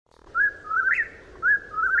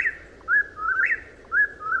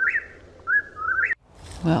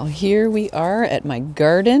Well, here we are at my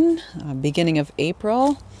garden, beginning of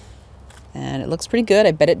April, and it looks pretty good.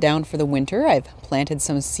 I bed it down for the winter. I've planted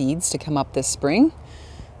some seeds to come up this spring.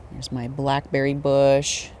 There's my blackberry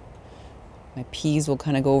bush. My peas will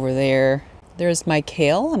kind of go over there. There's my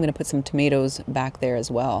kale. I'm going to put some tomatoes back there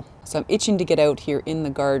as well. So I'm itching to get out here in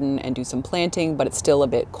the garden and do some planting, but it's still a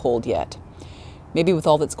bit cold yet. Maybe with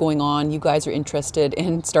all that's going on, you guys are interested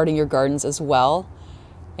in starting your gardens as well.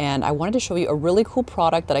 And I wanted to show you a really cool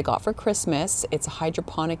product that I got for Christmas. It's a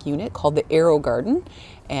hydroponic unit called the Aerogarden.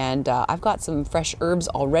 And I've got some fresh herbs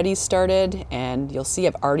already started, and you'll see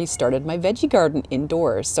I've already started my veggie garden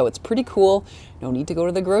indoors. So it's pretty cool. No need to go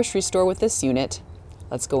to the grocery store with this unit.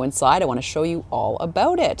 Let's go inside. I want to show you all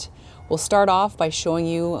about it. We'll start off by showing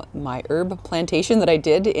you my herb plantation that I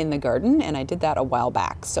did in the garden, and I did that a while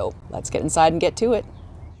back. So let's get inside and get to it.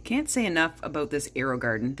 Can't say enough about this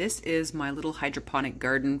Aerogarden. This is my little hydroponic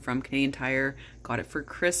garden from Canadian Tire. Got it for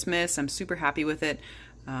Christmas. I'm super happy with it.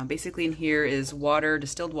 Basically in here is water,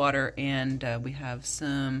 distilled water, and we have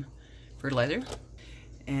some fertilizer.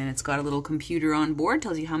 And it's got a little computer on board,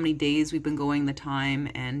 tells you how many days we've been going, the time,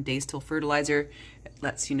 and days till fertilizer. It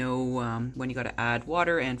lets you know when you got to add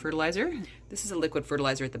water and fertilizer. This is a liquid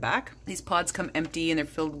fertilizer at the back. These pods come empty and they're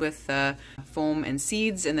filled with foam and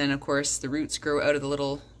seeds, and then of course the roots grow out of the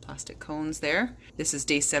little plastic cones there. This is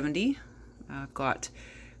day 70. I've got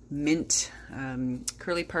mint,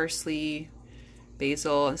 curly parsley,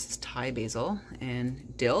 basil, this is Thai basil,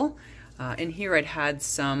 and dill. In here I'd had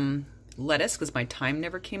some lettuce because my thyme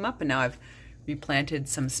never came up, and now I've replanted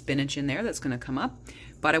some spinach in there that's going to come up.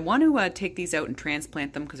 But I want to take these out and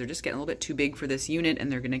transplant them because they're just getting a little bit too big for this unit,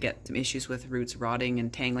 and they're going to get some issues with roots rotting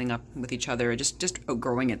and tangling up with each other, just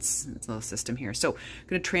outgrowing its little system here. So I'm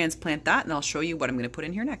going to transplant that, and I'll show you what I'm going to put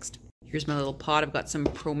in here next. Here's my little pot. I've got some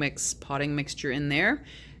ProMix potting mixture in there.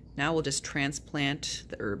 Now we'll just transplant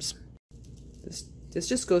the herbs. This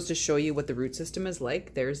just goes to show you what the root system is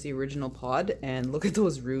like. There's the original pod, and look at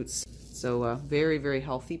those roots. So very, very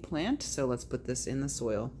healthy plant. So let's put this in the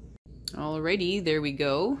soil. Alrighty, there we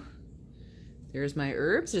go. There's my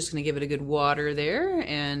herbs. Just gonna give it a good water there,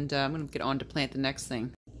 and I'm gonna get on to plant the next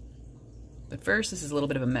thing. But first, this is a little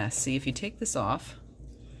bit of a mess. See, if you take this off,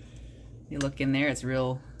 you look in there, it's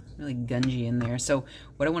really gungy in there. So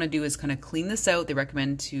what I wanna do is kind of clean this out. They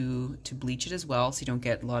recommend to bleach it as well, so you don't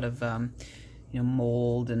get a lot of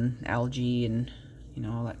mold and algae and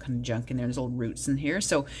all that kind of junk in there. There's old roots in here.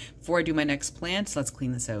 So before I do my next plant, let's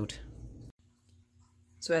clean this out.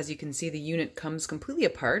 So as you can see, the unit comes completely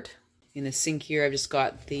apart. In the sink here, I've just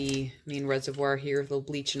got the main reservoir here with a little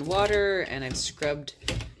bleach and water, and I've scrubbed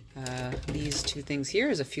these two things here.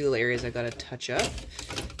 There's a few areas I got to touch up.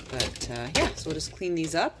 But yeah, so we'll just clean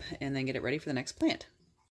these up and then get it ready for the next plant.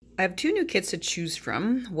 I have two new kits to choose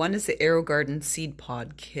from. One is the Aerogarden Seed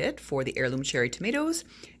Pod Kit for the heirloom cherry tomatoes.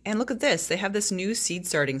 And look at this, they have this new seed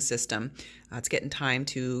starting system. It's getting time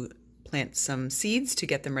to plant some seeds to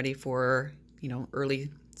get them ready for,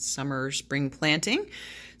 early summer, spring planting.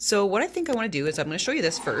 So what I think I want to do is I'm going to show you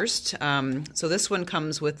this first. So this one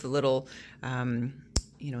comes with the little,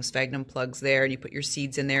 sphagnum plugs there, and you put your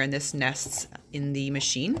seeds in there, and this nests in the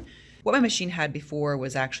machine. What my machine had before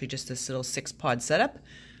was actually just this little 6-pod setup.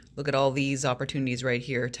 Look at all these opportunities right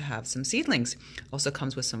here to have some seedlings. Also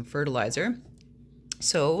comes with some fertilizer.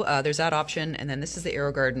 So there's that option, and then this is the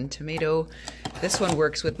Aerogarden Tomato. This one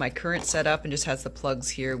works with my current setup and just has the plugs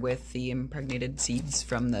here with the impregnated seeds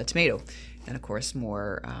from the tomato, and of course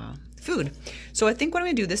more food. So I think what I'm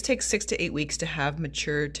going to do, this takes 6 to 8 weeks to have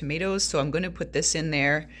mature tomatoes, so I'm going to put this in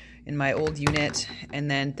there in my old unit,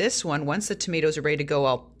 and then this one, once the tomatoes are ready to go,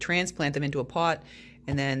 I'll transplant them into a pot,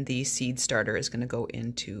 and then the seed starter is going to go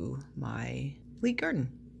into my leek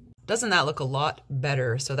garden. Doesn't that look a lot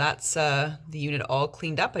better? So that's the unit all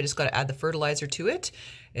cleaned up. I just got to add the fertilizer to it.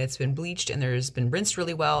 It's been bleached and there's been rinsed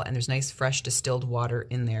really well, and there's nice fresh distilled water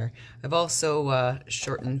in there. I've also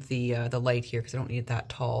shortened the light here because I don't need it that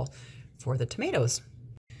tall for the tomatoes.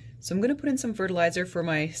 So I'm going to put in some fertilizer for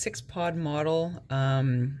my 6-pod model.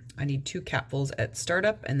 I need 2 capfuls at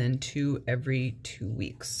startup and then 2 every 2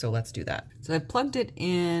 weeks. So let's do that. So I plugged it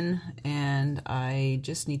in, and I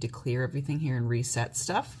just need to clear everything here and reset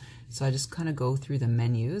stuff. So I just kind of go through the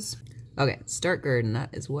menus. Okay, start garden, that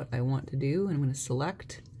is what I want to do. I'm going to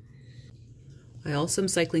select. I also am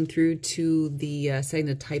cycling through to the setting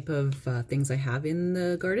the type of things I have in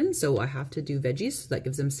the garden. So I have to do veggies, so that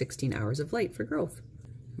gives them 16 hours of light for growth.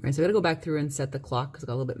 All right, so I gotta go back through and set the clock because I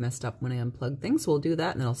got a little bit messed up when I unplugged things. So we'll do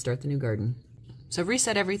that, and then I'll start the new garden. So I've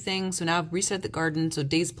reset everything. So now I've reset the garden. So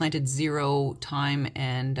days planted 0 time,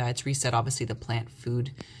 and it's reset obviously the plant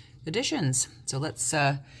food additions. So let's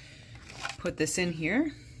put this in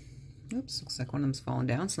here. Oops, looks like one of them's fallen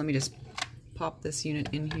down. So let me just pop this unit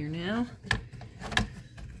in here now.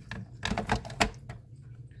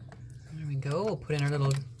 There we go. We'll put in our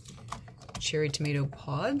little cherry tomato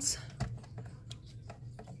pods.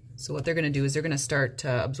 So what they're going to do is they're going to start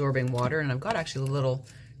absorbing water, and I've got actually the little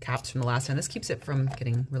caps from the last time. This keeps it from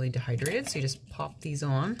getting really dehydrated, so you just pop these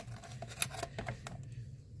on.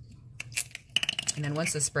 And then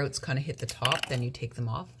once the sprouts kind of hit the top, then you take them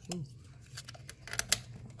off. Ooh.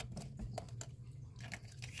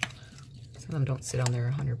 Some of them don't sit on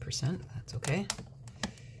there 100%, that's okay.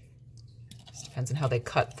 Just depends on how they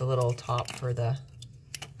cut the little top for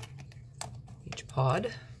each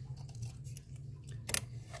pod.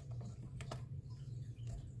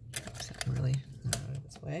 Really out of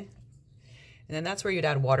its way. And then that's where you'd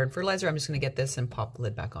add water and fertilizer. I'm just going to get this and pop the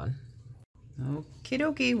lid back on. Okie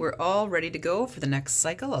dokie, we're all ready to go for the next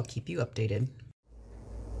cycle. I'll keep you updated.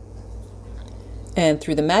 And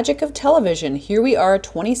through the magic of television, here we are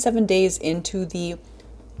 27 days into the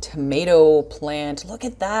tomato plant. Look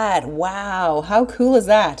at that. Wow, how cool is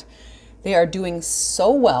that? They are doing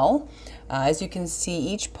so well. As you can see,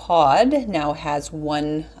 each pod now has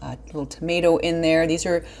one little tomato in there. These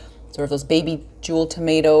are sort of those baby jewel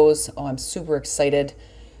tomatoes. Oh, I'm super excited.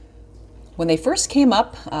 When they first came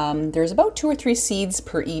up, there's about 2 or 3 seeds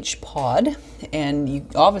per each pod, and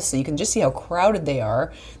obviously you can just see how crowded they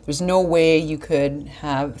are. There's no way you could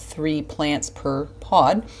have 3 plants per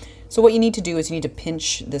pod. So what you need to do is you need to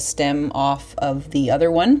pinch the stem off of the other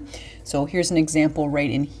one. So here's an example right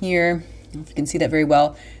in here. I don't know if you can see that very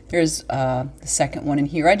well. There's the second one in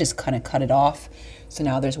here. I just kind of cut it off. So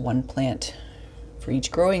now there's 1 plant for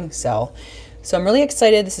each growing cell. So I'm really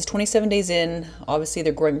excited. This is 27 days in. Obviously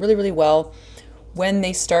they're growing really, really well. When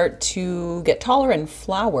they start to get taller and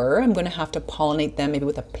flower, I'm going to have to pollinate them maybe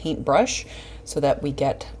with a paintbrush so that we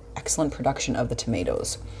get excellent production of the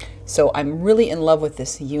tomatoes. So I'm really in love with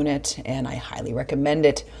this unit and I highly recommend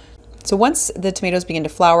it. So once the tomatoes begin to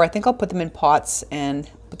flower, I think I'll put them in pots and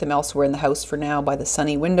put them elsewhere in the house for now by the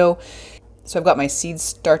sunny window. So I've got my seed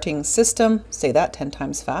starting system, say that 10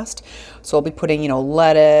 times fast. So I'll be putting,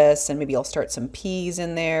 lettuce, and maybe I'll start some peas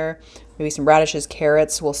in there, maybe some radishes,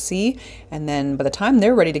 carrots, we'll see. And then by the time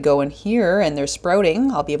they're ready to go in here and they're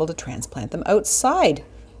sprouting, I'll be able to transplant them outside.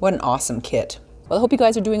 What an awesome kit. Well, I hope you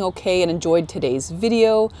guys are doing okay and enjoyed today's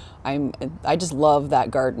video. I just love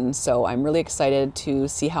that garden, so I'm really excited to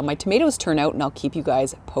see how my tomatoes turn out, and I'll keep you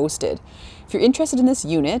guys posted. If you're interested in this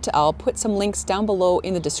unit, I'll put some links down below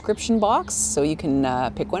in the description box so you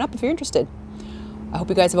can pick one up if you're interested. I hope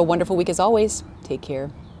you guys have a wonderful week as always. Take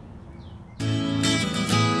care.